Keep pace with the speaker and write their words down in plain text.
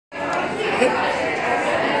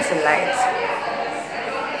light.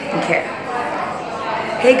 Okay.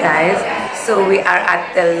 Hey guys, so we are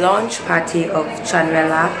at the launch party of Chan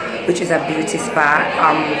Wela, which is a beauty spa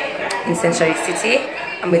in Century City.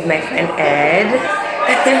 I'm with my friend Ed.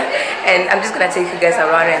 And I'm just gonna take you guys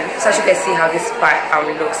around and so you guys see how this spa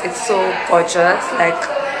looks. It's so gorgeous, like,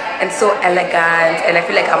 and so elegant, and I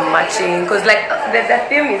feel like I'm matching because like the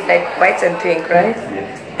theme is like white and pink, right?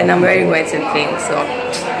 And I'm wearing white and pink, so.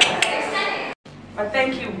 But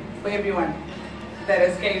thank you for everyone that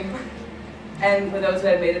has came and for those who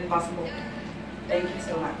have made it possible. Thank you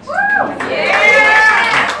so much. Yeah.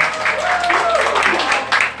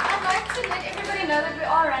 I'd like to let everybody know that we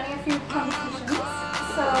are running a few competitions.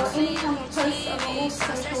 So anytime we post on all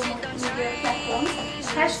social media platforms,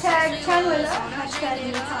 hashtag Chan Wela, hashtag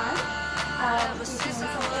anytime. You can win some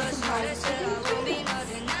awesome prizes.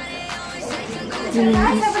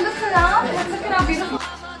 Guys, have a look around. Let's look at our beautiful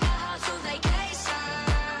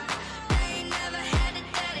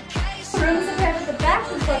rooms that we have at the back.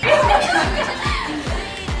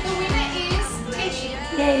 The winner is Teshie.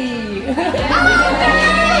 Yay!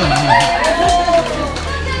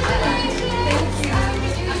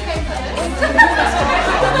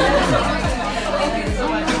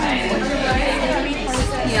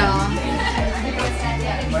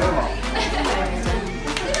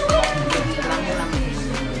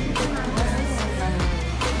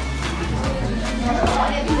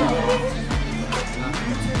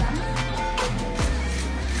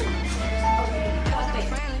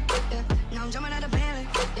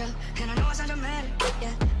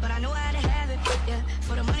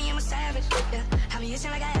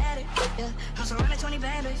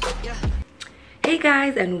 Hey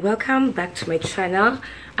guys, and welcome back to my channel.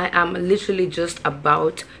 I am literally just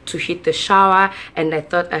about to hit the shower, and I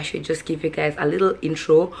thought I should just give you guys a little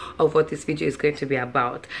intro of what this video is going to be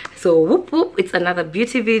about. So whoop whoop, it's another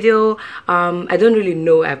beauty video. I don't really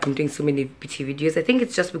know I've been doing so many beauty videos. I think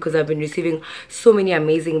it's just because I've been receiving so many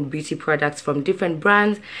amazing beauty products from different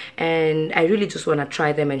brands, and I really just want to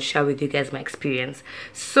try them and share with you guys my experience.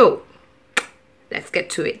 So let's get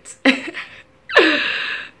to it.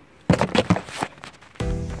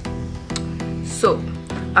 So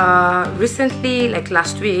recently, like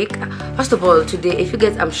last week, first of all, today, if you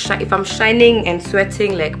guys if I'm shining and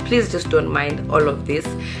sweating, like, please just don't mind all of this.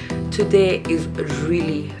 Today is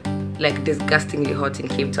really like disgustingly hot in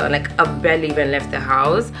Cape Town. Like, I've barely even left the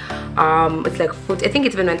house. It's like 40, I think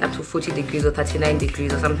it even went up to 40 degrees or 39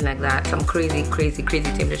 degrees or something like that, some crazy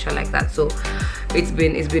temperature like that. So it's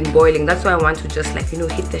been boiling. That's why I want to just, like, you know,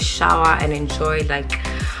 hit the shower and enjoy like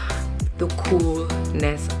the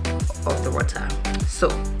coolness of the water. So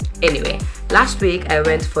anyway, last week I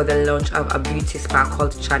went for the launch of a beauty spa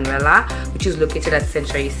called Chan Wela, which is located at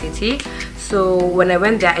Century City. So when I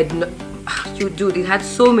went there, it had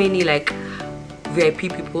so many like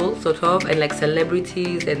VIP people sort of, and like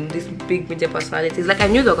celebrities and these big media personalities. Like, I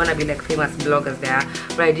knew there were gonna be like famous bloggers there,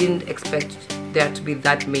 but I didn't expect there to be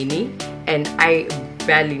that many. And I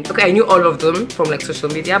knew all of them from like social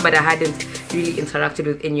media, but I hadn't really interacted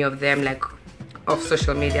with any of them like of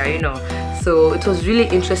social media, you know. So it was really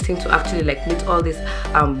interesting to actually like meet all these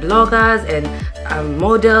bloggers and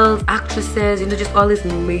models, actresses, you know, just all these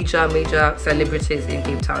major celebrities in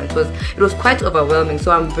Cape Town. It was quite overwhelming. So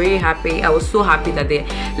I'm very happy. I was so happy that they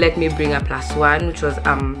let me bring a +1, which was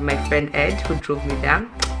my friend Ed, who drove me there.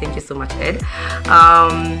 Thank you so much, Ed.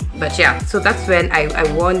 But yeah, so that's when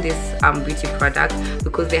I won this beauty product,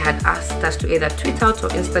 because they had asked us to either tweet out or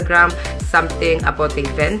Instagram something about the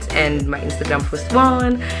event, and my Instagram post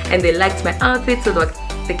won, and they liked my outfit, so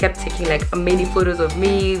they kept taking like many photos of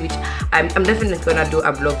me, which I'm definitely gonna do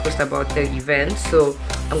a blog post about the event. So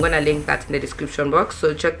I'm gonna link that in the description box.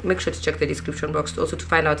 So make sure to check the description box also to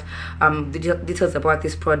find out the details about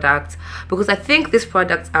this product, because I think these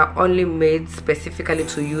products are only made specifically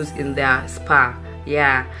to use in their spa.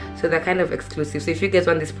 Yeah, so they're kind of exclusive. So if you guys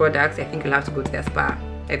want these products, I think you'll have to go to their spa.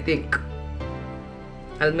 I think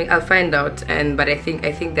I'll find out, but I think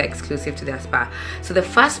they're exclusive to their spa. So the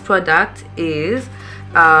first product is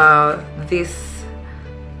this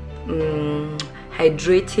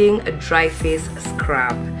hydrating dry face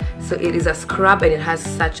scrub. So it is a scrub, and it has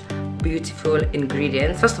such beautiful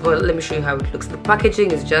ingredients. First of all, let me show you how it looks. The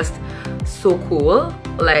packaging is just so cool.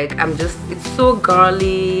 Like, it's so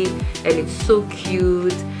girly and it's so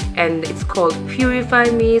cute, and it's called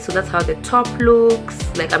Purify Me. So that's how the top looks.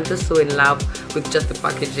 Like, I'm just so in love with just the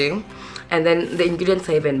packaging. and then the ingredients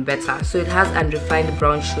are even better. So it has unrefined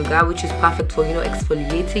brown sugar, which is perfect for, you know,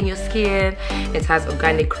 exfoliating your skin. It has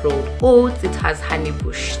organic rolled oats, it has honey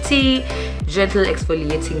bush tea, gentle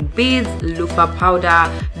exfoliating beads, loofah powder,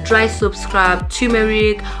 dry soap scrub,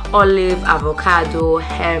 turmeric, olive, avocado,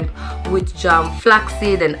 hemp, wheat germ,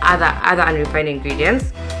 flaxseed, and other unrefined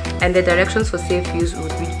ingredients. And the directions for safe use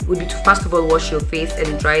would be to first of all wash your face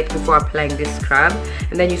and dry it before applying this scrub,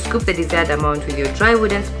 and then you scoop the desired amount with your dry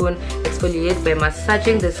wooden spoon. Exfoliate by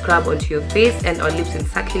massaging the scrub onto your face and on lips in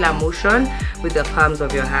circular motion with the palms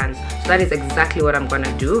of your hands. So that is exactly what I'm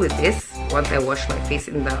gonna do with this once I wash my face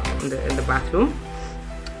in the bathroom.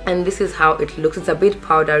 And this is how it looks. It's a bit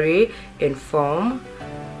powdery in form,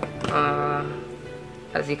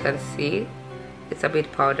 as you can see. It's a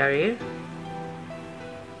bit powdery.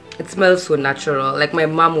 It smells so natural. Like my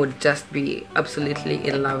mom would just be absolutely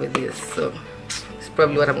in love with this. So it's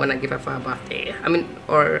probably what I'm gonna give her for her birthday. I mean,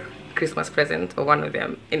 or Christmas present, or one of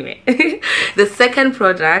them. Anyway, the second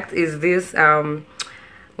product is this.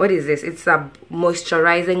 What is this? It's a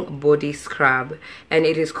moisturizing body scrub, and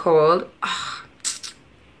it is called.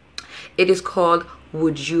 It is called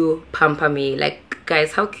Would You Pamper Me? Like,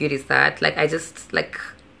 guys, how cute is that? Like, I just like.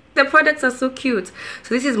 The products are so cute.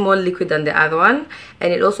 So this is more liquid than the other one,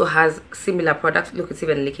 and it also has similar products. Look, it's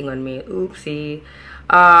even leaking on me. Oopsie.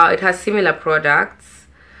 It has similar products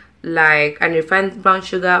like unrefined brown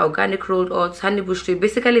sugar, organic rolled oats, honey bush tea,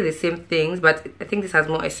 basically the same things, but I think this has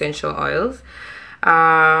more essential oils.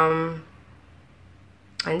 And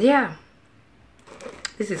yeah,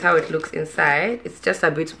 this is how it looks inside. It's just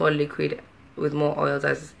a bit more liquid with more oils,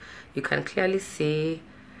 as you can clearly see.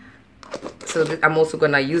 So I'm also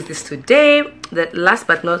gonna use this today. The last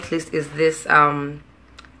but not least is this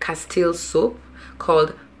Castile soap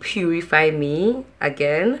called Purify Me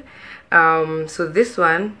again. So this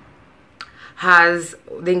one has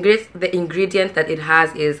the ingredient that it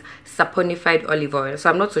has is saponified olive oil. So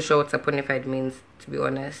I'm not so sure what saponified means, to be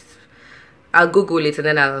honest. I'll Google it and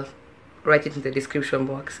then I'll write it in the description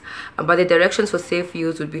box. But the directions for safe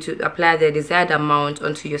use would be to apply the desired amount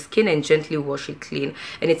onto your skin and gently wash it clean.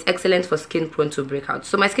 And it's excellent for skin prone to breakouts.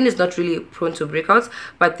 So my skin is not really prone to breakouts,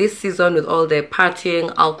 but this season with all the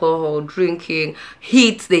partying, alcohol, drinking,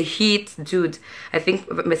 the heat, dude, I think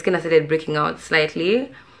my skin has started breaking out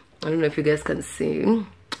slightly. I don't know if you guys can see,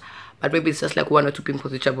 but maybe it's just like 1 or 2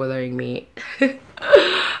 pimples which are bothering me.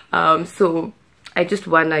 So I just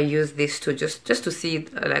wanna use this to just to see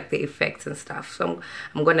like the effects and stuff. So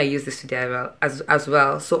I'm gonna use this today as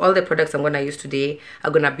well. So all the products I'm gonna use today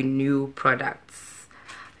are gonna be new products.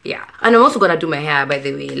 Yeah, and I'm also gonna do my hair, by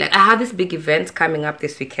the way. Like, I have this big event coming up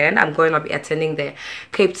this weekend. I'm going to be attending the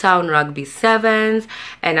Cape Town Rugby Sevens,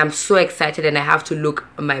 and I'm so excited, and I have to look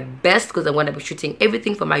my best because I'm gonna be shooting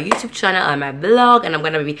everything for my YouTube channel and my blog, and I'm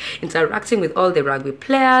gonna be interacting with all the rugby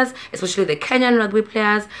players, especially the Kenyan rugby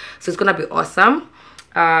players. So it's gonna be awesome.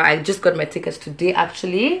 I just got my tickets today,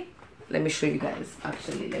 actually. Let me show you guys.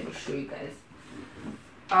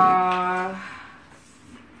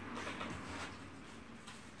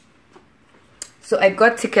 So I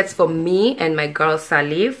got tickets for me and my girl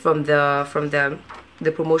Sally from the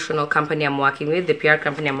promotional company I'm working with, the PR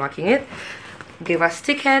company I'm working with. Gave us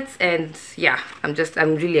tickets, and yeah, I'm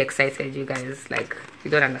really excited, you guys. Like,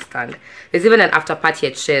 you don't understand. There's even an after party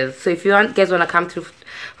at Shares. So if you guys want to come through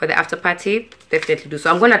for the after party, definitely do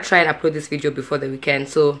so. I'm gonna try and upload this video before the weekend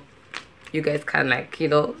so you guys can, like, you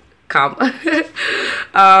know, come.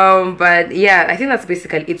 But yeah, I think that's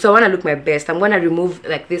basically it. So I want to look my best. I'm gonna remove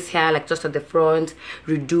like this hair, like just at the front,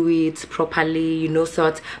 redo it properly, you know, so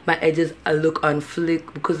that my edges look on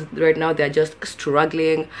flick, because right now they're just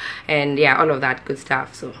struggling, and yeah, all of that good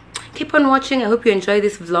stuff. So keep on watching. I hope you enjoy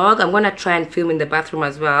this vlog. I'm gonna try and film in the bathroom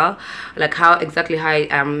as well, like how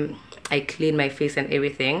I clean my face and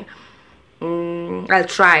everything. I'll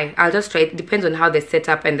just try. It depends on how the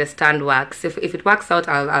setup and the stand works. If it works out,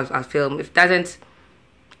 I'll film. If it doesn't,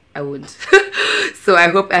 I won't. So I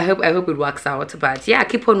hope it works out. But yeah,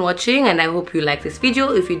 keep on watching, and I hope you like this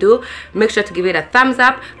video. If you do, make sure to give it a thumbs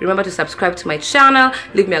up. Remember to subscribe to my channel,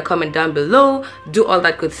 leave me a comment down below, do all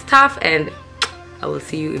that good stuff, and I will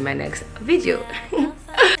see you in my next video.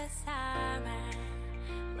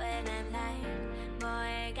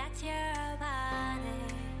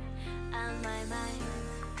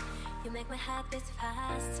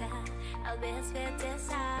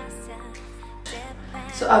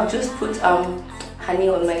 So I've just put honey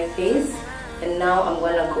on my face, and now I'm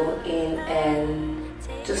gonna go in and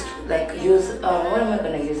just like use what am I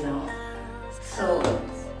gonna use now? So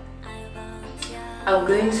I'm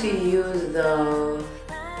going to use the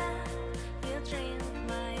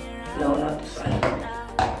no, not this one.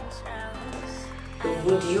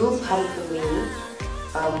 Dew Pamper Me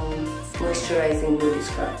moisturizing body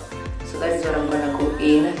scrub. So that is what I'm gonna go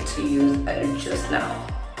in to use just now.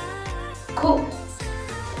 Cool.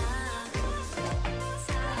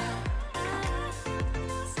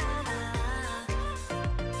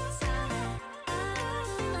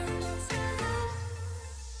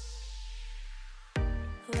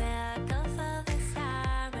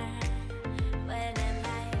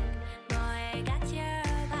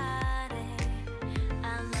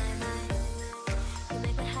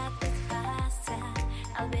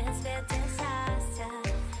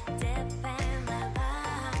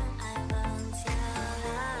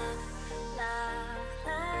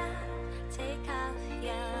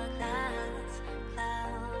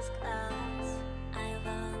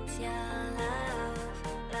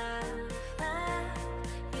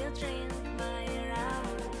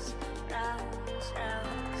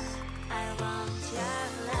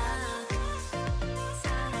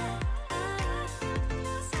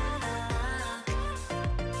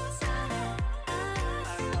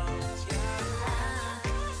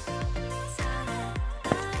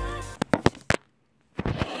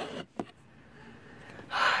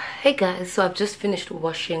 Hey guys, so I've just finished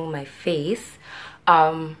washing my face.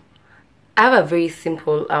 I have a very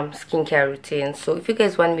simple skincare routine, so if you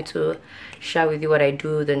guys want me to share with you what I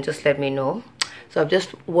do, then just let me know. So I've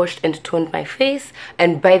just washed and toned my face,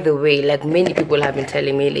 and by the way, like many people have been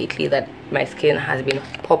telling me lately that my skin has been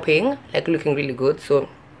popping, like looking really good. So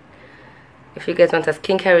if you guys want a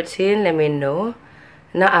skincare routine, let me know.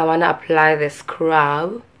 Now I want to apply the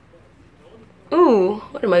scrub. Ooh,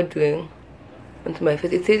 what am I doing onto my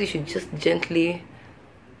face? It says you should just gently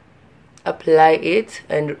apply it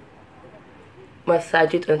and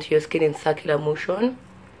massage it onto your skin in circular motion.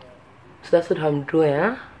 So that's what I'm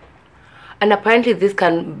doing. And apparently this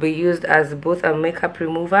can be used as both a makeup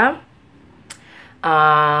remover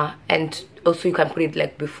and also you can put it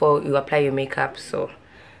like before you apply your makeup. So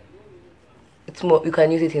it's more, you can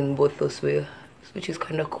use it in both those ways, which is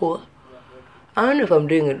kind of cool. I don't know if I'm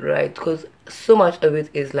doing it right because so much of it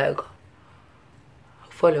is like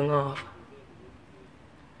falling off.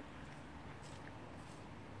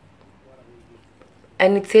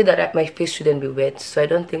 And it said that my face shouldn't be wet, so I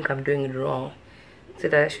don't think I'm doing it wrong. It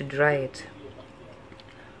said that I should dry it.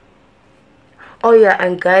 Oh yeah,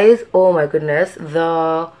 and guys, oh my goodness,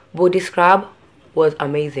 the body scrub was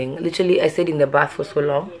amazing. Literally, I stayed in the bath for so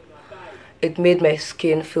long. It made my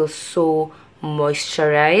skin feel so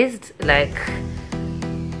moisturized, like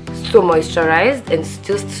so moisturized,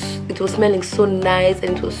 and it was smelling so nice,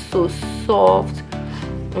 and it was so soft.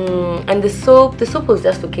 And the soap was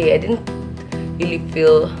just okay. I didn't really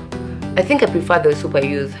feel, I think I prefer the soap I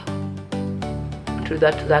use to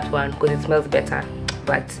that one because it smells better,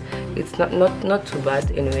 but it's not too bad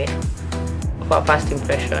anyway for a first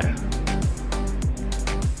impression.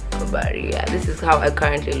 But yeah, this is how I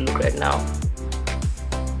currently look right now.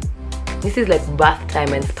 This is like bath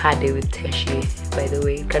time and spa day with Teshie, by the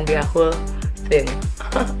way. It can be a whole thing.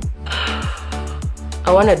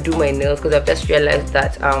 I want to do my nails because I've just realized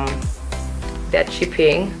that they're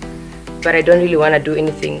chipping, but I don't really want to do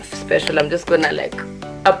anything special. I'm just gonna like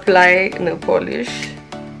apply nail polish.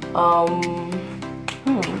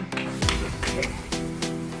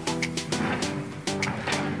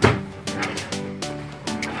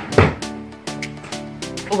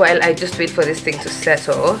 While I just wait for this thing to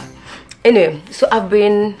settle. Anyway, so I've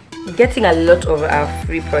been getting a lot of our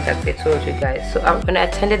free products, I told you guys. So when I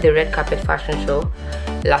attended the red carpet fashion show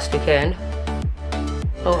last weekend,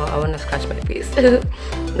 oh, I want to scratch my face.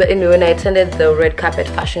 But anyway, when I attended the red carpet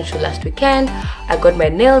fashion show last weekend, I got my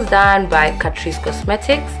nails done by Catrice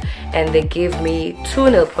Cosmetics, and they gave me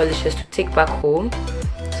 2 nail polishes to take back home.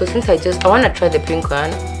 So since I want to try the pink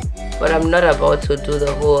one, but I'm not about to do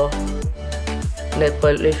the whole nail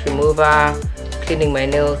polish remover, cleaning my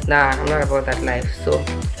nails. Nah, I'm not about that life. So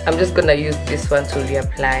I'm just gonna use this one to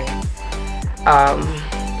reapply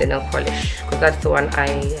the nail polish because that's the one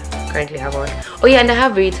I currently have on. Oh yeah, and I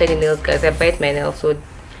have very tiny nails, guys. I bite my nails, so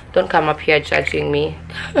don't come up here judging me.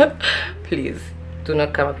 Please do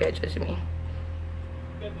not come up here judging me.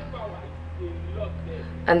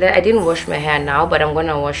 And then I didn't wash my hair now, but I'm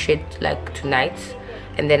gonna wash it like tonight,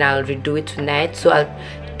 and then I'll redo it tonight. So I'll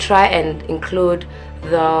try and include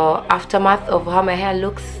the aftermath of how my hair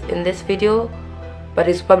looks in this video, but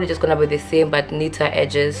it's probably just gonna be the same but neater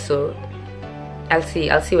edges. So I'll see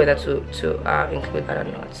whether to include that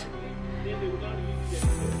or not.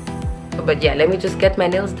 But yeah, let me just get my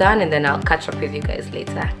nails done and then I'll catch up with you guys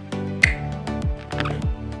later.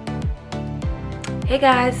 Hey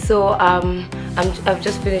guys, so I've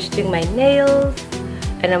just finished doing my nails,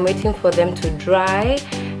 and I'm waiting for them to dry,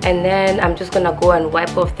 and then I'm just gonna go and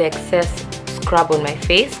wipe off the excess scrub on my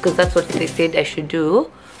face, because that's what they said I should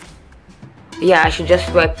do. Yeah, I should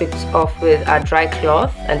just wipe it off with a dry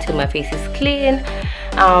cloth until my face is clean.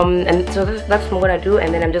 And so that's what I'm gonna do,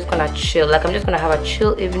 and then I'm just gonna chill. Like, I'm just gonna have a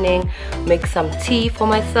chill evening, make some tea for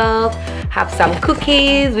myself, have some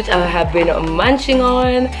cookies which I have been munching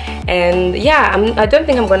on, and yeah, I don't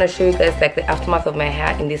think I'm gonna show you guys like the aftermath of my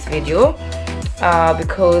hair in this video,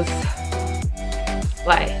 because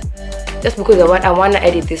why? Just because I want to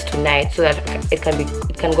edit this tonight so that it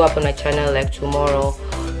can go up on my channel like tomorrow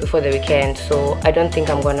before the weekend. So I don't think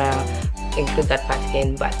I'm gonna include that part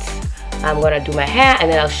in, but I'm gonna do my hair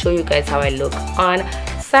and then I'll show you guys how I look on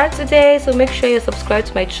Saturday. So make sure you're subscribed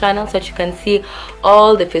to my channel so that you can see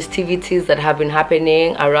all the festivities that have been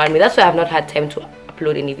happening around me. That's why I've not had time to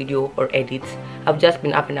upload any video or edit. I've just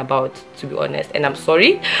been up and about, to be honest, and I'm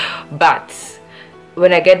sorry, but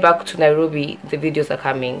when I get back to Nairobi, the videos are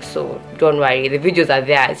coming, so don't worry, the videos are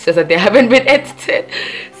there. It's just that they haven't been edited.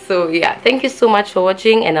 So yeah, thank you so much for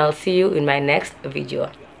watching, and I'll see you in my next video.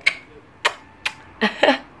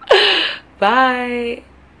 Bye.